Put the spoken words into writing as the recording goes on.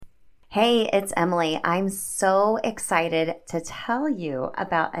Hey, it's Emily. I'm so excited to tell you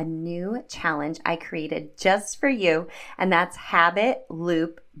about a new challenge I created just for you, and that's Habit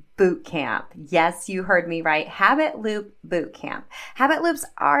Loop Boot Camp. Yes, you heard me right. Habit Loop Boot Camp. Habit loops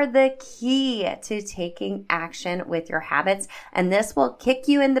are the key to taking action with your habits, and this will kick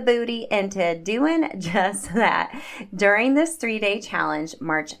you in the booty into doing just that. During this 3-day challenge,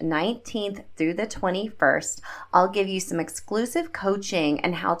 March 19th through the 21st, I'll give you some exclusive coaching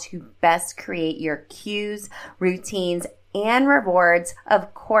and how to best create your cues, routines, and rewards,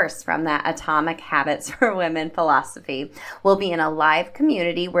 of course, from that Atomic Habits for Women philosophy. We'll be in a live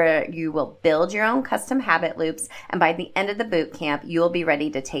community where you will build your own custom habit loops, and by the end of the boot camp, you will be ready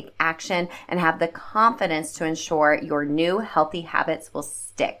to take action and have the confidence to ensure your new healthy habits will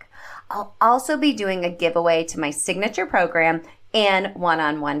stick. I'll also be doing a giveaway to my signature program and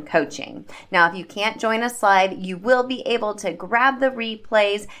one-on-one coaching. Now, if you can't join us live, you will be able to grab the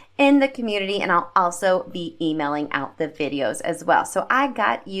replays in the community, and I'll also be emailing out the videos as well. So I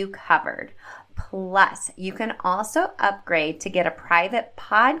got you covered. Plus, you can also upgrade to get a private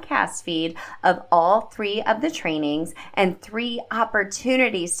podcast feed of all 3 of the trainings and 3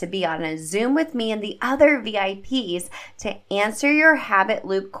 opportunities to be on a Zoom with me and the other VIPs to answer your habit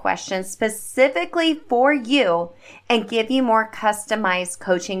loop questions specifically for you and give you more customized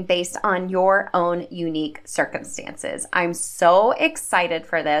coaching based on your own unique circumstances. I'm so excited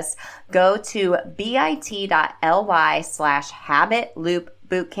for this. Go to bit.ly/habit loop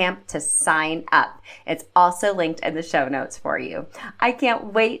bootcamp to sign up. It's also linked in the show notes for you. I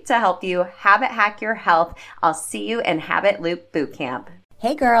can't wait to help you habit hack your health. I'll see you in Habit Loop Bootcamp.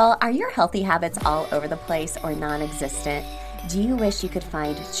 Hey girl, are your healthy habits all over the place or non-existent? Do you wish you could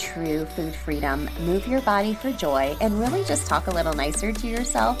find true food freedom, move your body for joy, and really just talk a little nicer to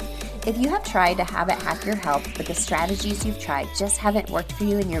yourself? If you have tried to habit hack your health, but the strategies you've tried just haven't worked for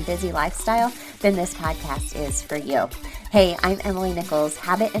you in your busy lifestyle, then this podcast is for you. Hey, I'm Emily Nichols,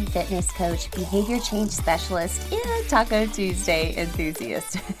 habit and fitness coach, behavior change specialist, and Taco Tuesday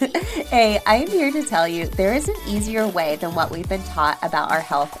enthusiast. Hey, I'm here to tell you there is an easier way than what we've been taught about our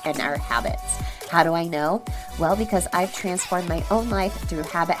health and our habits. How do I know? Well, because I've transformed my own life through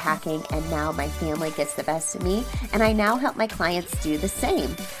habit hacking, and now my family gets the best of me, and I now help my clients do the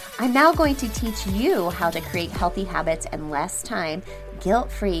same. I'm now going to teach you how to create healthy habits in less time,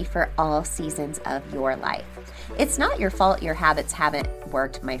 guilt-free for all seasons of your life. It's not your fault your habits haven't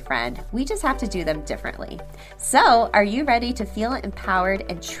worked, my friend. We just have to do them differently. So, are you ready to feel empowered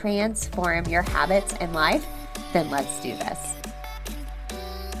and transform your habits and life? Then let's do this.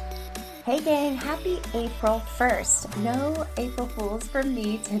 Hey gang, happy April 1st. No April Fools for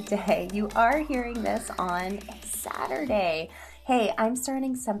me today. You are hearing this on a Saturday. Hey, I'm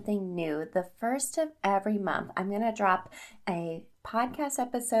starting something new. The first of every month, I'm going to drop a podcast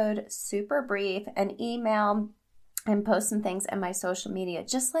episode, super brief, an email, and post some things in my social media,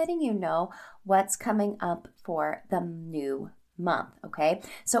 just letting you know what's coming up for the new month, okay?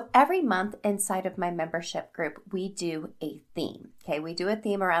 So every month inside of my membership group, we do a theme, okay? We do a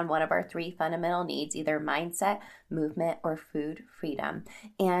theme around one of our 3 fundamental needs, either mindset, movement, or food freedom.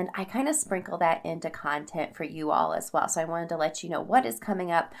 And I kind of sprinkle that into content for you all as well. So I wanted to let you know what is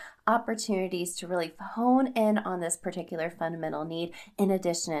coming up, opportunities to really hone in on this particular fundamental need, in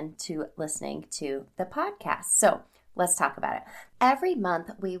addition to listening to the podcast. So let's talk about it. Every month,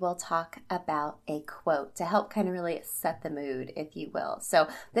 we will talk about a quote to help kind of really set the mood, if you will. So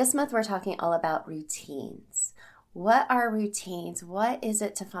this month, we're talking all about routines. What are routines? What is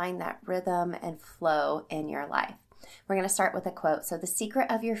it to find that rhythm and flow in your life? We're going to start with a quote. So the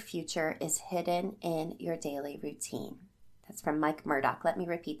secret of your future is hidden in your daily routine. That's from Mike Murdock. Let me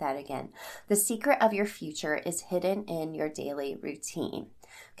repeat that again. The secret of your future is hidden in your daily routine.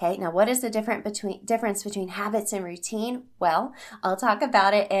 Okay, now what is the difference between habits and routine? Well, I'll talk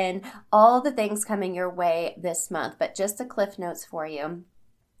about it in all the things coming your way this month, but just the cliff notes for you.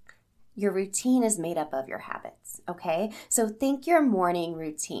 Your routine is made up of your habits, okay? So think your morning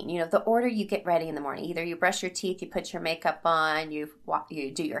routine, the order you get ready in the morning. Either you brush your teeth, you put your makeup on, you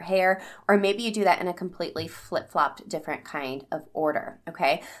do your hair, or maybe you do that in a completely flip-flopped different kind of order,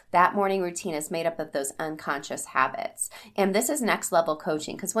 okay? That morning routine is made up of those unconscious habits. And this is next level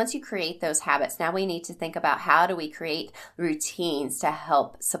coaching, because once you create those habits, now we need to think about how do we create routines to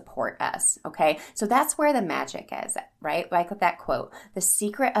help support us, okay? So that's where the magic is, right? Like that quote, the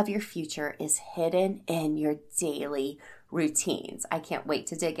secret of your future is hidden in your daily routines. I can't wait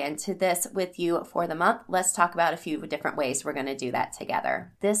to dig into this with you for the month. Let's talk about a few different ways we're going to do that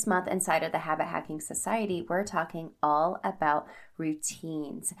together. This month inside of the Habit Hacking Society, we're talking all about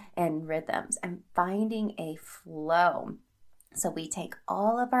routines and rhythms and finding a flow. So we take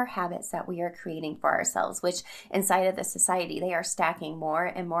all of our habits that we are creating for ourselves, which inside of the society, they are stacking more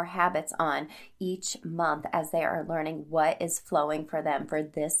and more habits on each month as they are learning what is flowing for them for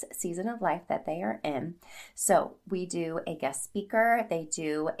this season of life that they are in. So we do a guest speaker. They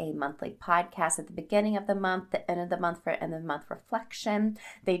do a monthly podcast at the beginning of the month, the end of the month for end of the month reflection.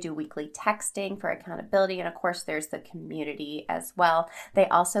 They do weekly texting for accountability. And of course, there's the community as well. They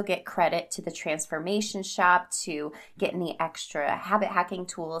also get credit to the Transformation Shop to get any extra habit hacking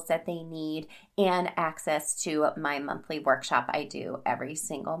tools that they need and access to my monthly workshop I do every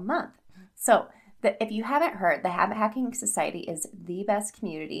single month. So if you haven't heard, the Habit Hacking Society is the best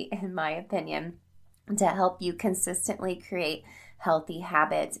community, in my opinion, to help you consistently create healthy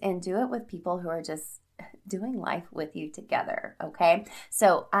habits and do it with people who are just doing life with you together. Okay.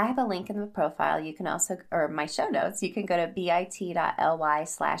 So I have a link in the profile. You can also, or my show notes, you can go to bit.ly/join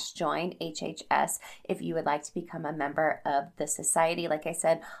HHS if you would like to become a member of the society. Like I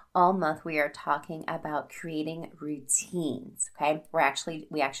said, all month we are talking about creating routines. Okay.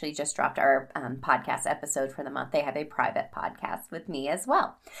 We actually just dropped our podcast episode for the month. They have a private podcast with me as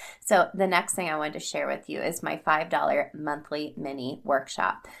well. So the next thing I wanted to share with you is my $5 monthly mini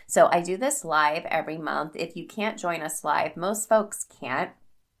workshop. So I do this live every month. If you can't join us live, most folks can't,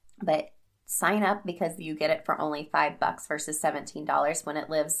 but sign up because you get it for only $5 versus $17 when it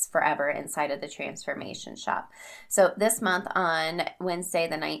lives forever inside of the Transformation Shop. So this month on Wednesday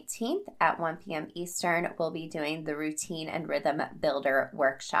the 19th at 1 p.m. Eastern, we'll be doing the Routine and Rhythm Builder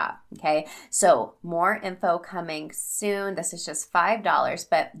Workshop. Okay, so more info coming soon. This is just $5,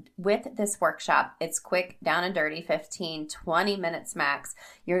 but with this workshop, it's quick, down and dirty, 15-20 minutes max.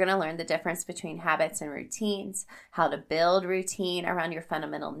 You're going to learn the difference between habits and routines, how to build routine around your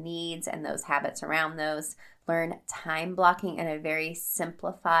fundamental needs and those habits around those, learn time blocking in a very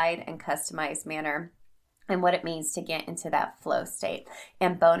simplified and customized manner, and what it means to get into that flow state.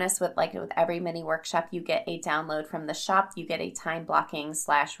 And bonus, with every mini workshop, you get a download from the shop. You get a time blocking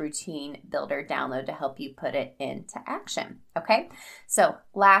 / routine builder download to help you put it into action. Okay. So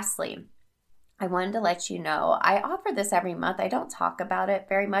lastly, I wanted to let you know, I offer this every month. I don't talk about it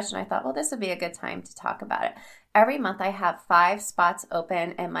very much, and I thought, well, this would be a good time to talk about it. Every month I have 5 spots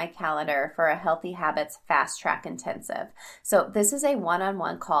open in my calendar for a Healthy Habits Fast Track Intensive. So this is a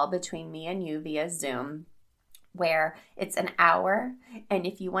one-on-one call between me and you via Zoom, where it's an hour. And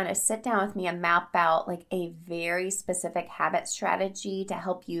if you want to sit down with me and map out a very specific habit strategy to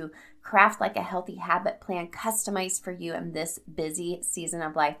help you craft a healthy habit plan customized for you in this busy season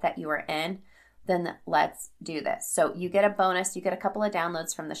of life that you are in, then let's do this. So you get a bonus. You get a couple of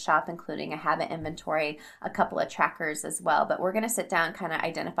downloads from the shop, including a habit inventory, a couple of trackers as well. But we're going to sit down, kind of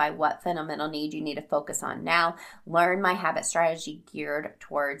identify what fundamental need you need to focus on now, learn my habit strategy geared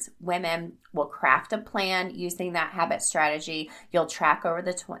towards women. We'll craft a plan using that habit strategy. You'll track over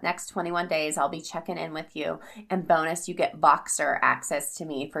the next 21 days. I'll be checking in with you. And bonus, you get Voxer access to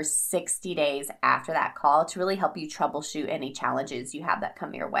me for 60 days after that call to really help you troubleshoot any challenges you have that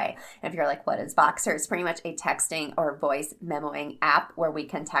come your way. And if you're like, what is Voxer? It's pretty much a texting or voice memoing app where we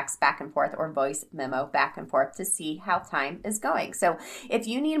can text back and forth or voice memo back and forth to see how time is going. So if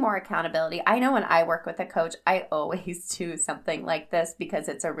you need more accountability, I know when I work with a coach, I always do something like this because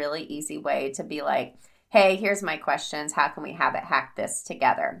it's a really easy way to be like, hey, here's my questions. How can we habit hack this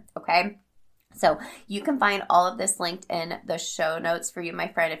together? Okay. So you can find all of this linked in the show notes for you, my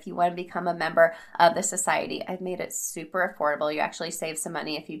friend, if you want to become a member of the society. I've made it super affordable. You actually save some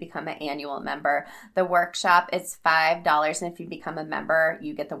money if you become an annual member. The workshop is $5, and if you become a member,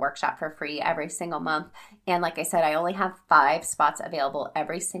 you get the workshop for free every single month. And like I said, I only have 5 spots available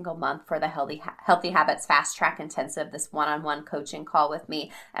every single month for the Healthy Habits Fast Track Intensive, this one-on-one coaching call with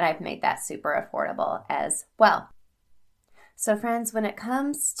me, and I've made that super affordable as well. So friends, when it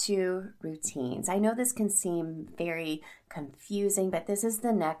comes to routines, I know this can seem very confusing, but this is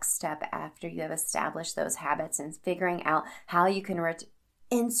the next step after you have established those habits and figuring out how you can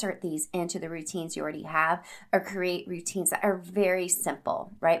insert these into the routines you already have or create routines that are very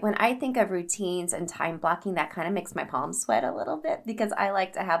simple, right? When I think of routines and time blocking, that kind of makes my palms sweat a little bit because I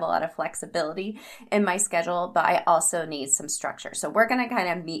like to have a lot of flexibility in my schedule, but I also need some structure. So we're going to kind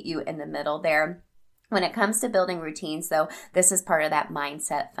of meet you in the middle there. When it comes to building routines, though, this is part of that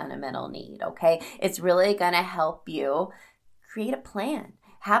mindset fundamental need, okay? It's really going to help you create a plan,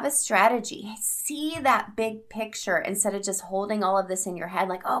 have a strategy, see that big picture instead of just holding all of this in your head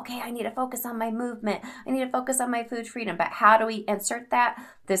like, okay, I need to focus on my movement. I need to focus on my food freedom. But how do we insert that?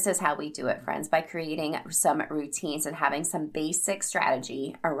 This is how we do it, friends, by creating some routines and having some basic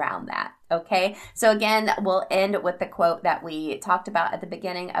strategy around that. Okay, so again, we'll end with the quote that we talked about at the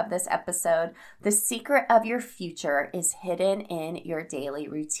beginning of this episode. The secret of your future is hidden in your daily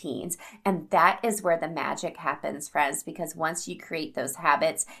routines. And that is where the magic happens, friends, because once you create those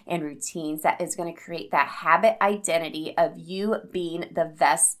habits and routines, that is going to create that habit identity of you being the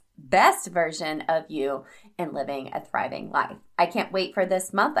best version of you and living a thriving life. I can't wait for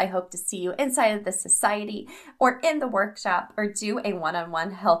this month. I hope to see you inside of the society or in the workshop or do a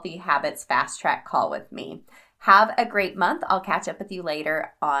one-on-one Healthy Habits Fast Track call with me. Have a great month. I'll catch up with you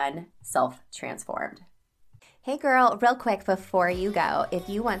later on Self Transformed. Hey girl, real quick before you go, if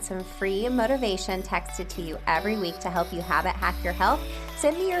you want some free motivation texted to you every week to help you habit hack your health,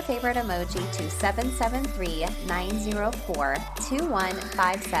 send me your favorite emoji to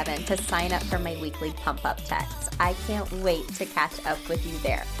 773-904-2157 to sign up for my weekly pump up texts. I can't wait to catch up with you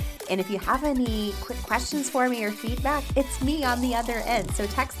there. And if you have any quick questions for me or feedback, it's me on the other end. So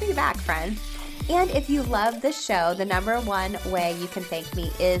text me back, friend. And if you love the show, the number one way you can thank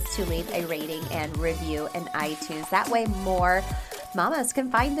me is to leave a rating and review in iTunes. That way more mamas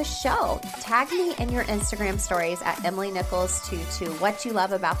can find the show. Tag me in your Instagram stories at Emily Nichols 22 what you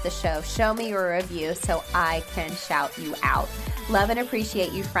love about the show. Show me your review so I can shout you out. Love and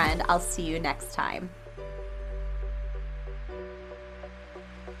appreciate you, friend. I'll see you next time.